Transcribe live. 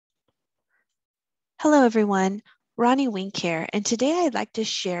Hello, everyone. Ronnie Wink here, and today I'd like to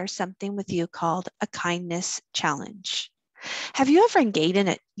share something with you called a kindness challenge. Have you ever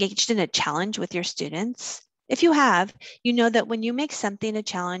engaged in a challenge with your students? If you have, you know that when you make something a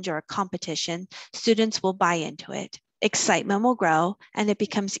challenge or a competition, students will buy into it. Excitement will grow, and it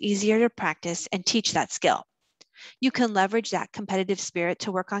becomes easier to practice and teach that skill. You can leverage that competitive spirit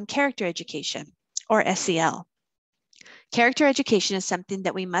to work on character education, or SEL. Character education is something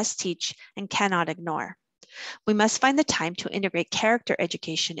that we must teach and cannot ignore. We must find the time to integrate character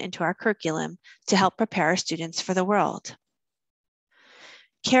education into our curriculum to help prepare our students for the world.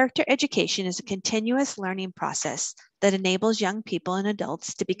 Character education is a continuous learning process that enables young people and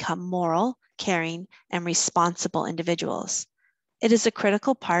adults to become moral, caring, and responsible individuals. It is a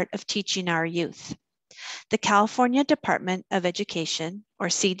critical part of teaching our youth. The California Department of Education, or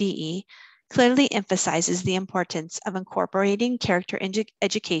CDE, clearly emphasizes the importance of incorporating character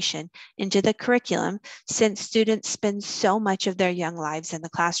education into the curriculum since students spend so much of their young lives in the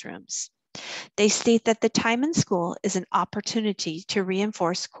classrooms. They state that the time in school is an opportunity to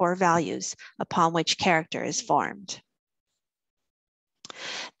reinforce core values upon which character is formed.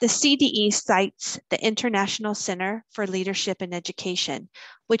 The CDE cites the International Center for Leadership in Education,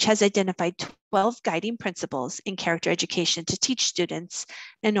 which has identified 12 guiding principles in character education to teach students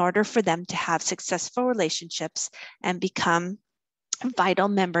in order for them to have successful relationships and become vital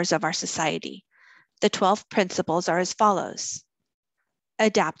members of our society. The 12 principles are as follows: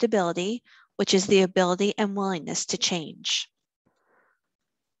 adaptability, which is the ability and willingness to change;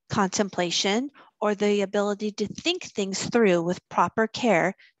 contemplation, or the ability to think things through with proper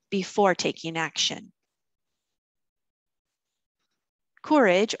care before taking action;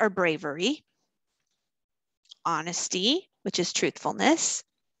 courage or bravery; honesty, which is truthfulness;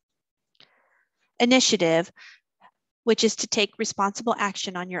 initiative, which is to take responsible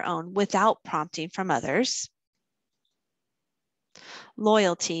action on your own without prompting from others;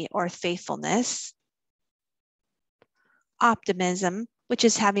 loyalty or faithfulness; optimism, which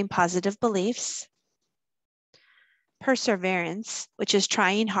is having positive beliefs; perseverance, which is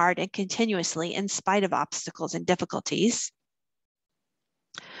trying hard and continuously in spite of obstacles and difficulties;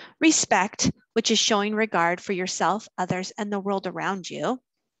 respect, which is showing regard for yourself, others, and the world around you;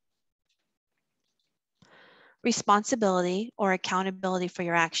 responsibility or accountability for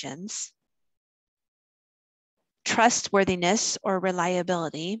your actions; trustworthiness or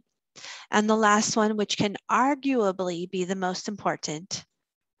reliability; and the last one, which can arguably be the most important,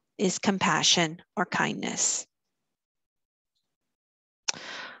 is compassion or kindness.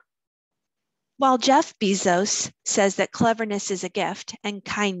 While Jeff Bezos says that cleverness is a gift and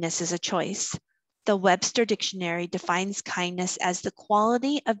kindness is a choice, the Webster Dictionary defines kindness as the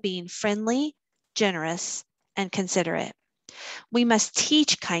quality of being friendly, generous, and considerate. We must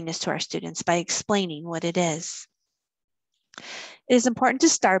teach kindness to our students by explaining what it is. It is important to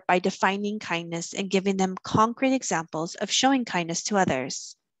start by defining kindness and giving them concrete examples of showing kindness to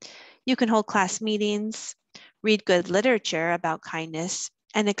others. You can hold class meetings, read good literature about kindness,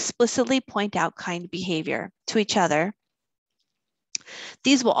 and explicitly point out kind behavior to each other.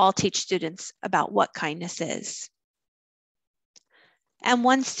 These will all teach students about what kindness is. And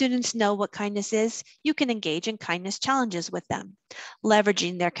once students know what kindness is, you can engage in kindness challenges with them,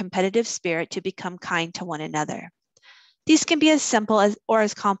 leveraging their competitive spirit to become kind to one another. These can be as simple as or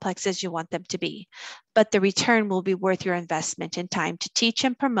as complex as you want them to be, but the return will be worth your investment in time to teach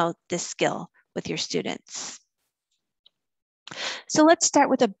and promote this skill with your students. So let's start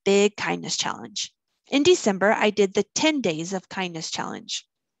with a big kindness challenge. In December, I did the 10 days of kindness challenge.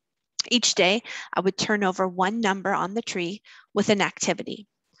 Each day, I would turn over one number on the tree with an activity.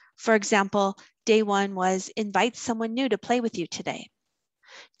 For example, day 1 was invite someone new to play with you today.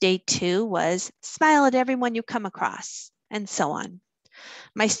 Day 2 was smile at everyone you come across, and so on.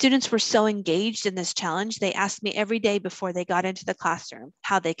 My students were so engaged in this challenge, they asked me every day before they got into the classroom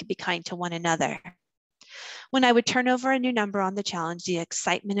how they could be kind to one another. When I would turn over a new number on the challenge, the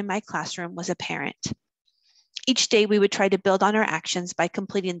excitement in my classroom was apparent. Each day, we would try to build on our actions by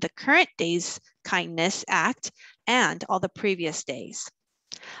completing the current day's kindness act and all the previous days.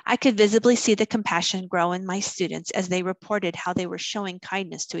 I could visibly see the compassion grow in my students as they reported how they were showing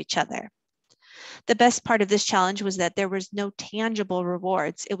kindness to each other. The best part of this challenge was that there was no tangible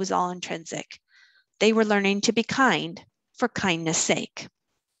rewards. It was all intrinsic. They were learning to be kind for kindness' sake.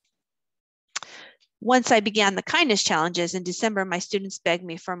 Once I began the kindness challenges in December, my students begged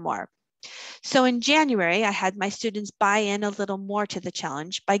me for more. So in January, I had my students buy in a little more to the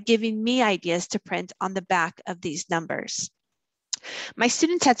challenge by giving me ideas to print on the back of these numbers. My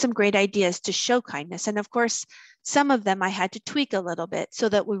students had some great ideas to show kindness, and of course, Some of them I had to tweak a little bit so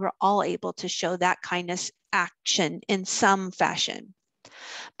that we were all able to show that kindness action in some fashion.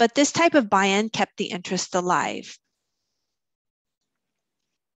 But this type of buy-in kept the interest alive.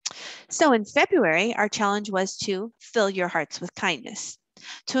 So in February, our challenge was to fill your hearts with kindness.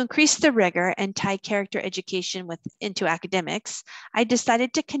 To increase the rigor and tie character education into academics, I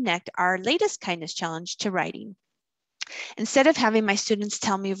decided to connect our latest kindness challenge to writing. Instead of having my students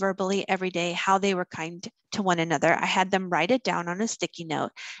tell me verbally every day how they were kind to one another, I had them write it down on a sticky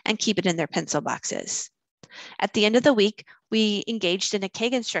note and keep it in their pencil boxes. At the end of the week, we engaged in a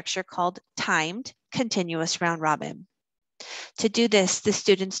Kagan structure called timed continuous round robin. To do this, the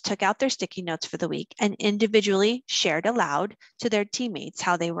students took out their sticky notes for the week and individually shared aloud to their teammates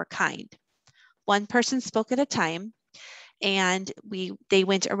how they were kind. One person spoke at a time, and they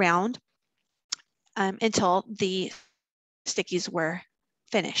went around until the stickies were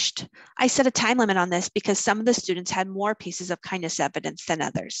finished. I set a time limit on this because some of the students had more pieces of kindness evidence than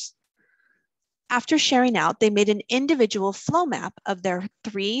others. After sharing out, they made an individual flow map of their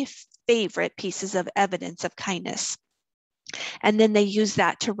 3 favorite pieces of evidence of kindness. And then they used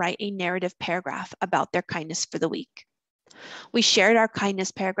that to write a narrative paragraph about their kindness for the week. We shared our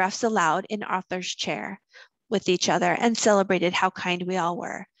kindness paragraphs aloud in author's chair with each other and celebrated how kind we all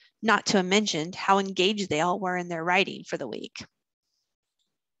were, not to mention how engaged they all were in their writing for the week.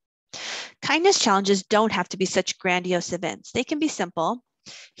 Kindness challenges don't have to be such grandiose events. They can be simple.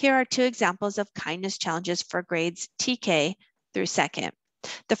 Here are 2 examples of kindness challenges for grades TK through 2nd.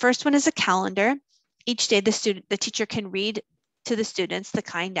 The first one is a calendar. Each day, the teacher can read to the students the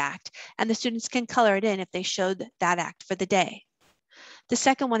kind act, and the students can color it in if they showed that act for the day. The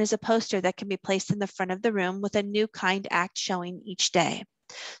second one is a poster that can be placed in the front of the room with a new kind act showing each day.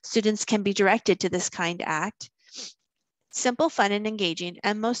 Students can be directed to this kind act. Simple, fun, and engaging,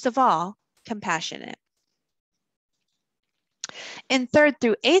 and most of all, compassionate. In 3rd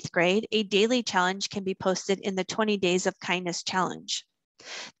through 8th grade, a daily challenge can be posted in the 20 Days of Kindness Challenge.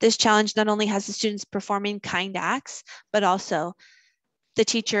 This challenge not only has the students performing kind acts, but also the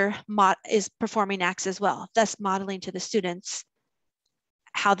teacher is performing acts as well, thus modeling to the students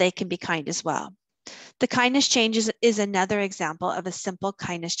how they can be kind as well. The kindness change is another example of a simple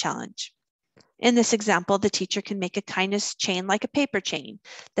kindness challenge. In this example, the teacher can make a kindness chain like a paper chain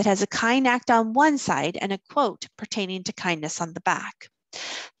that has a kind act on one side and a quote pertaining to kindness on the back.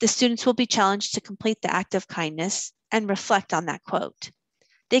 The students will be challenged to complete the act of kindness and reflect on that quote.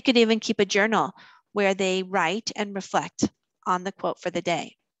 They could even keep a journal where they write and reflect on the quote for the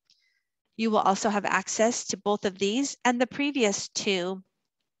day. You will also have access to both of these and the previous 2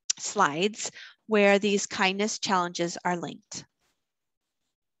 slides where these kindness challenges are linked.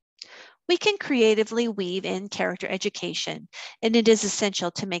 We can creatively weave in character education, and it is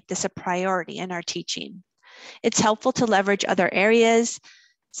essential to make this a priority in our teaching. It's helpful to leverage other areas,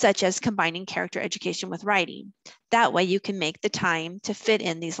 such as combining character education with writing. That way you can make the time to fit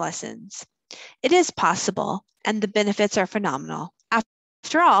in these lessons. It is possible, and the benefits are phenomenal.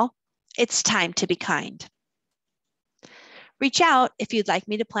 After all, it's time to be kind. Reach out if you'd like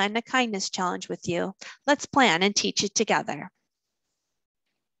me to plan a kindness challenge with you. Let's plan and teach it together.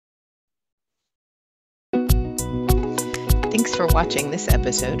 Thanks for watching this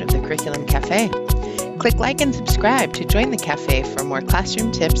episode of the Curriculum Cafe. Click like and subscribe to join the cafe for more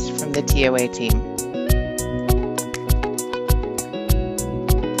classroom tips from the TOA team.